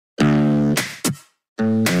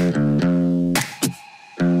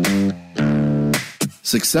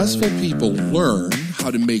Successful people learn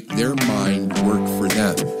how to make their mind work for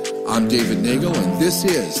them. I'm David Nagel, and this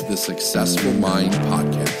is the Successful Mind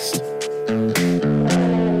Podcast.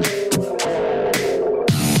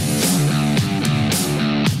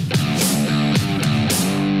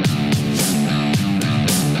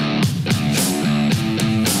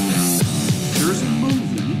 There's a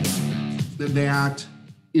movie that,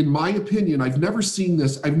 in my opinion, I've never seen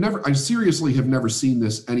this. I seriously have never seen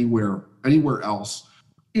this anywhere else.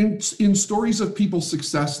 In stories of people's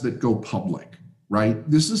success that go public, right?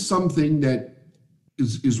 This is something that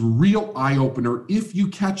is real eye-opener if you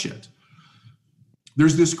catch it.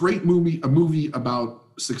 There's this great movie, a movie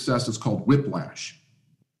about success. It's called Whiplash.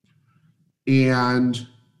 And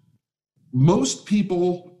most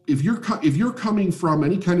people, if you're coming from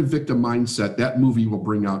any kind of victim mindset, that movie will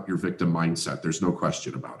bring out your victim mindset. There's no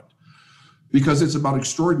question about it. Because it's about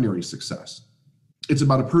extraordinary success. It's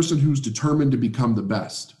about a person who's determined to become the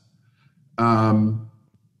best.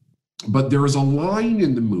 But there is a line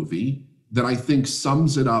in the movie that I think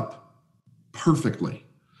sums it up perfectly.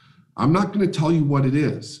 I'm not going to tell you what it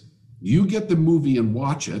is. You get the movie and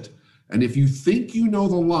watch it. And if you think you know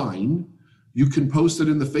the line, you can post it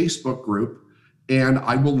in the Facebook group, and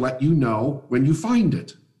I will let you know when you find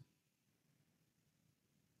it.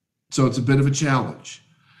 So it's a bit of a challenge.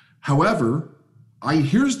 However,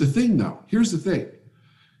 here's the thing.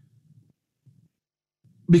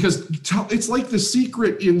 Because it's like the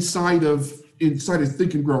secret inside of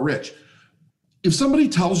Think and Grow Rich. If somebody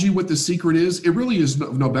tells you what the secret is, it really is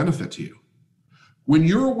no benefit to you. When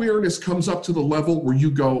your awareness comes up to the level where you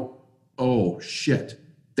go, oh shit,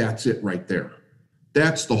 that's it right there.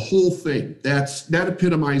 That's the whole thing. That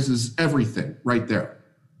epitomizes everything right there.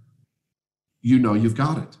 You know you've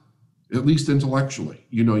got it. At least intellectually,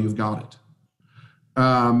 you know you've got it.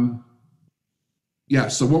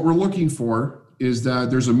 So what we're looking for is that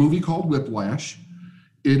there's a movie called Whiplash.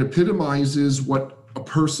 It epitomizes what a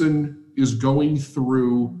person is going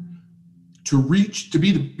through to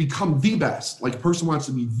become the best. Like a person wants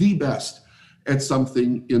to be the best at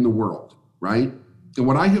something in the world, right? And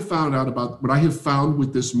what I have found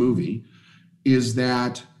with this movie is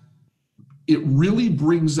that it really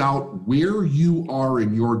brings out where you are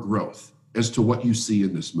in your growth as to what you see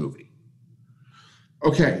in this movie.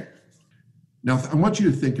 Okay, now I want you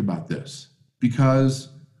to think about this, because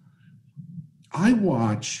I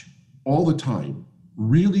watch all the time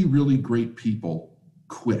really, really great people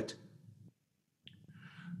quit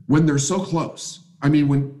when they're so close. I mean,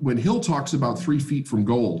 when Hill talks about 3 feet from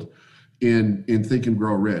gold in Think and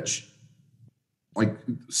Grow Rich, like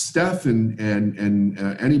Steph and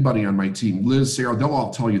anybody on my team, Liz, Sarah, they'll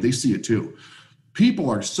all tell you they see it too. People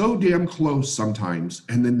are so damn close sometimes,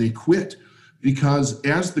 and then they quit, because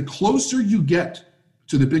as the closer you get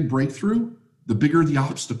to the big breakthrough, the bigger the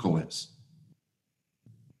obstacle is.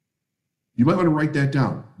 You might want to write that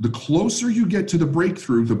down. The closer you get to the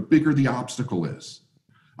breakthrough, the bigger the obstacle is.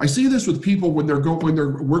 I see this with people when they're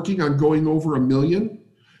working on going over 1 million.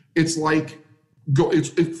 It's like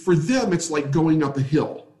for them, it's like going up a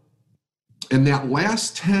hill. And that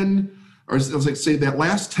last 10, or that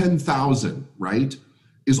last 10,000, right,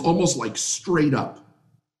 is almost like straight up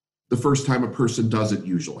the first time a person does it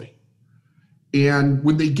usually. And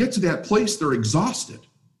when they get to that place, they're exhausted.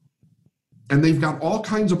 And they've got all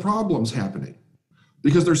kinds of problems happening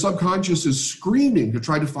because their subconscious is screaming to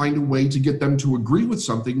try to find a way to get them to agree with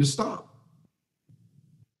something to stop.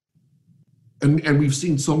 And we've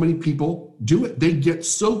seen so many people do it. They get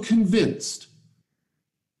so convinced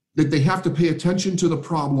that they have to pay attention to the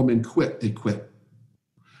problem and quit. They quit.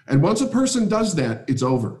 And once a person does that, it's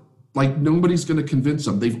over. Like nobody's going to convince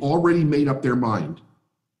them. They've already made up their mind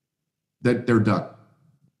that they're done.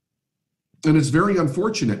 And it's very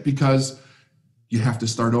unfortunate because you have to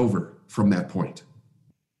start over from that point.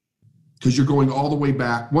 Because you're going all the way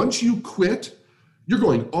back. Once you quit, you're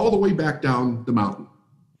going all the way back down the mountain.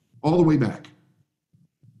 All the way back.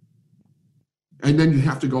 And then you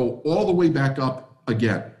have to go all the way back up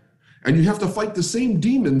again. And you have to fight the same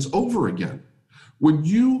demons over again. When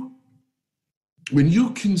you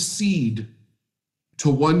concede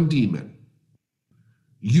to one demon,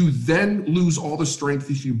 you then lose all the strength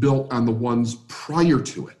that you built on the ones prior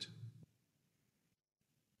to it.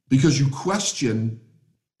 Because you question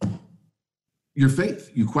your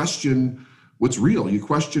faith. You question what's real. You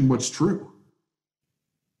question what's true.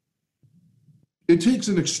 It takes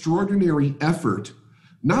an extraordinary effort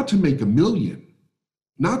not to make 1 million,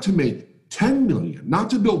 not to make 10 million,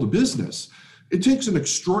 not to build a business. It takes an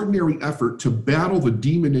extraordinary effort to battle the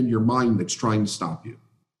demon in your mind that's trying to stop you.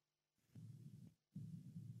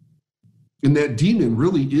 And that demon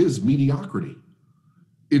really is mediocrity.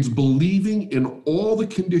 It's believing in all the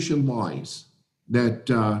conditioned lies that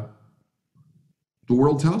the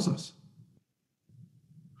world tells us.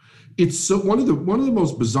 It's so one of the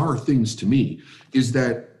most bizarre things to me is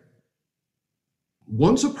that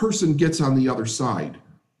once a person gets on the other side,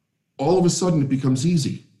 all of a sudden it becomes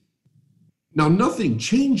easy. Now nothing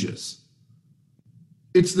changes.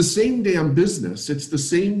 It's the same damn business. It's the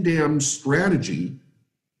same damn strategy,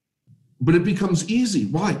 but it becomes easy.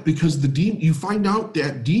 Why? Because you find out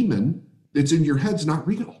that demon that's in your head's not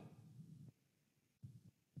real.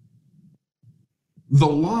 The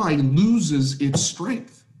lie loses its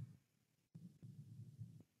strength.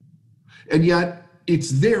 And yet it's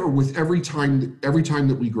there with every time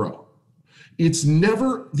that we grow. It's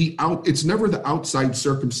never the outside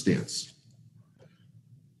circumstance.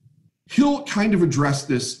 He'll kind of address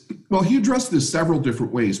this. Well, he addressed this several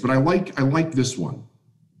different ways, but I like this one.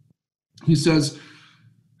 He says,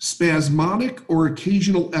 spasmodic or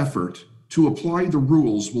occasional effort to apply the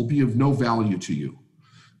rules will be of no value to you.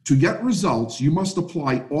 To get results, you must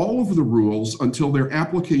apply all of the rules until their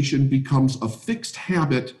application becomes a fixed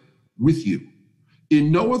habit with you.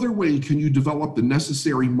 In no other way can you develop the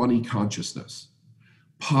necessary money consciousness.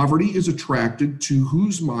 Poverty is attracted to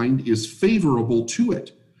whose mind is favorable to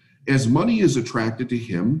it, as money is attracted to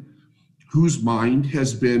him whose mind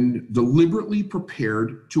has been deliberately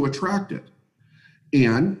prepared to attract it.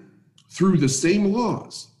 And through the same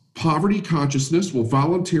laws, poverty consciousness will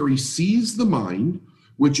voluntarily seize the mind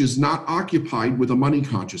which is not occupied with a money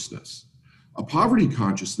consciousness. A poverty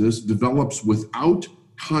consciousness develops without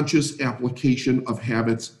conscious application of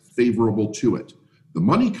habits favorable to it. The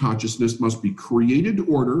money consciousness must be created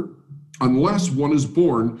order unless one is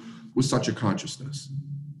born with such a consciousness.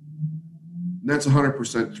 And that's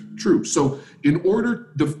 100% true. So in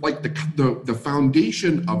order, the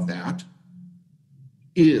foundation of that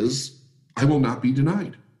is, I will not be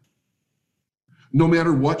denied. No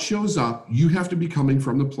matter what shows up, you have to be coming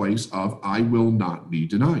from the place of, I will not be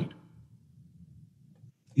denied.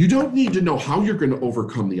 You don't need to know how you're going to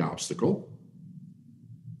overcome the obstacle,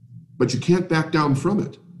 but you can't back down from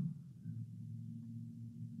it.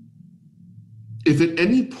 If at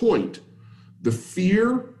any point the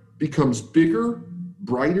fear becomes bigger,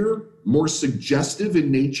 brighter, more suggestive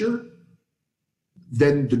in nature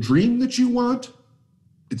than the dream that you want,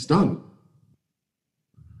 it's done.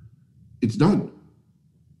 It's done.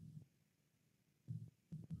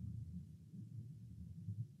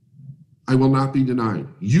 I will not be denied.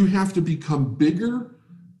 You have to become bigger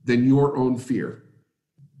than your own fear.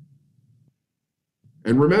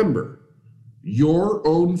 And remember, your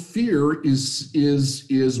own fear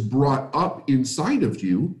is brought up inside of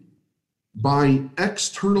you by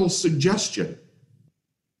external suggestion.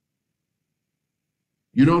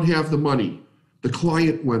 You don't have the money. The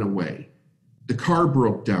client went away. The car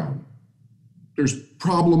broke down. There's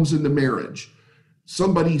problems in the marriage.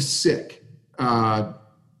 Somebody's sick.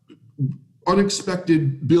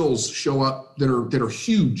 Unexpected bills show up that are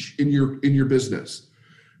huge in your business.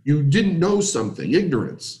 You didn't know something,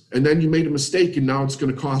 ignorance, and then you made a mistake and now it's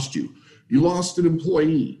going to cost you. You lost an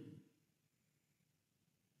employee.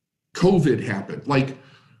 COVID happened. Like,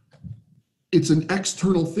 it's an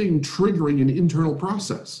external thing triggering an internal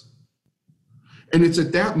process. And it's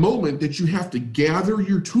at that moment that you have to gather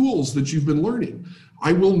your tools that you've been learning.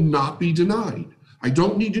 I will not be denied. I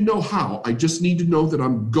don't need to know how. I just need to know that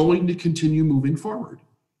I'm going to continue moving forward.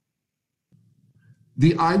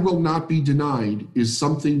 The I will not be denied is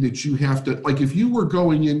something that you have to, like if you were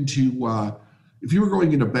going into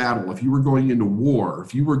battle, if you were going into war,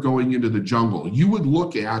 if you were going into the jungle, you would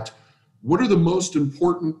look at what are the most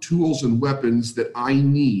important tools and weapons that I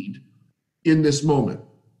need in this moment.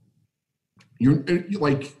 You're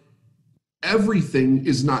like, everything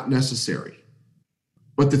is not necessary.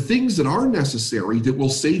 But the things that are necessary that will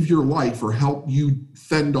save your life or help you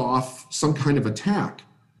fend off some kind of attack,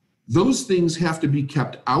 those things have to be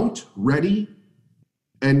kept out, ready,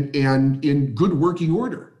 and in good working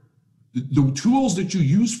order. The tools that you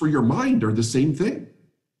use for your mind are the same thing.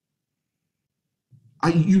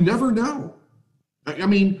 You never know. I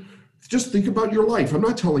mean, just think about your life. I'm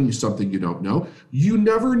not telling you something you don't know. You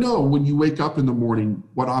never know when you wake up in the morning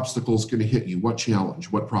what obstacle is going to hit you, what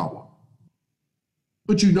challenge, what problem.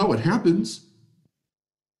 But you know it happens.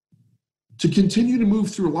 To continue to move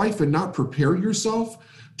through life and not prepare yourself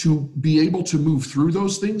to be able to move through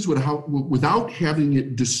those things without having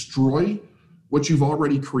it destroy what you've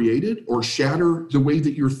already created or shatter the way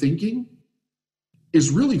that you're thinking is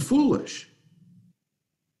really foolish.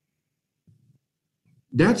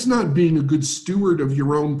 That's not being a good steward of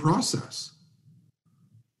your own process.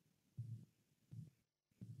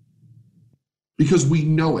 because we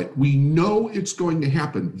know it. We know it's going to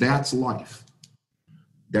happen. That's life.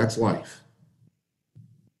 That's life.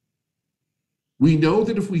 We know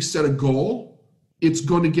that if we set a goal, it's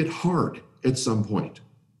going to get hard at some point.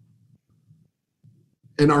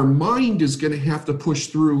 And our mind is going to have to push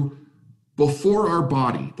through before our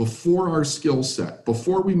body, before our skill set,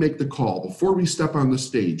 before we make the call, before we step on the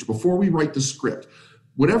stage, before we write the script,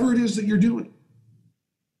 whatever it is that you're doing.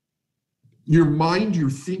 Your mind, your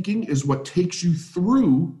thinking is what takes you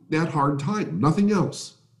through that hard time, nothing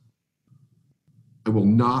else. I will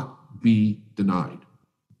not be denied.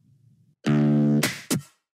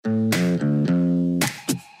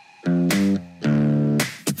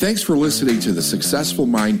 Thanks for listening to the Successful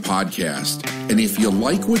Mind podcast. And if you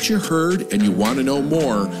like what you heard and you want to know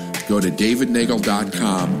more, go to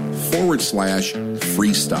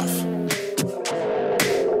davidnagel.com/free stuff.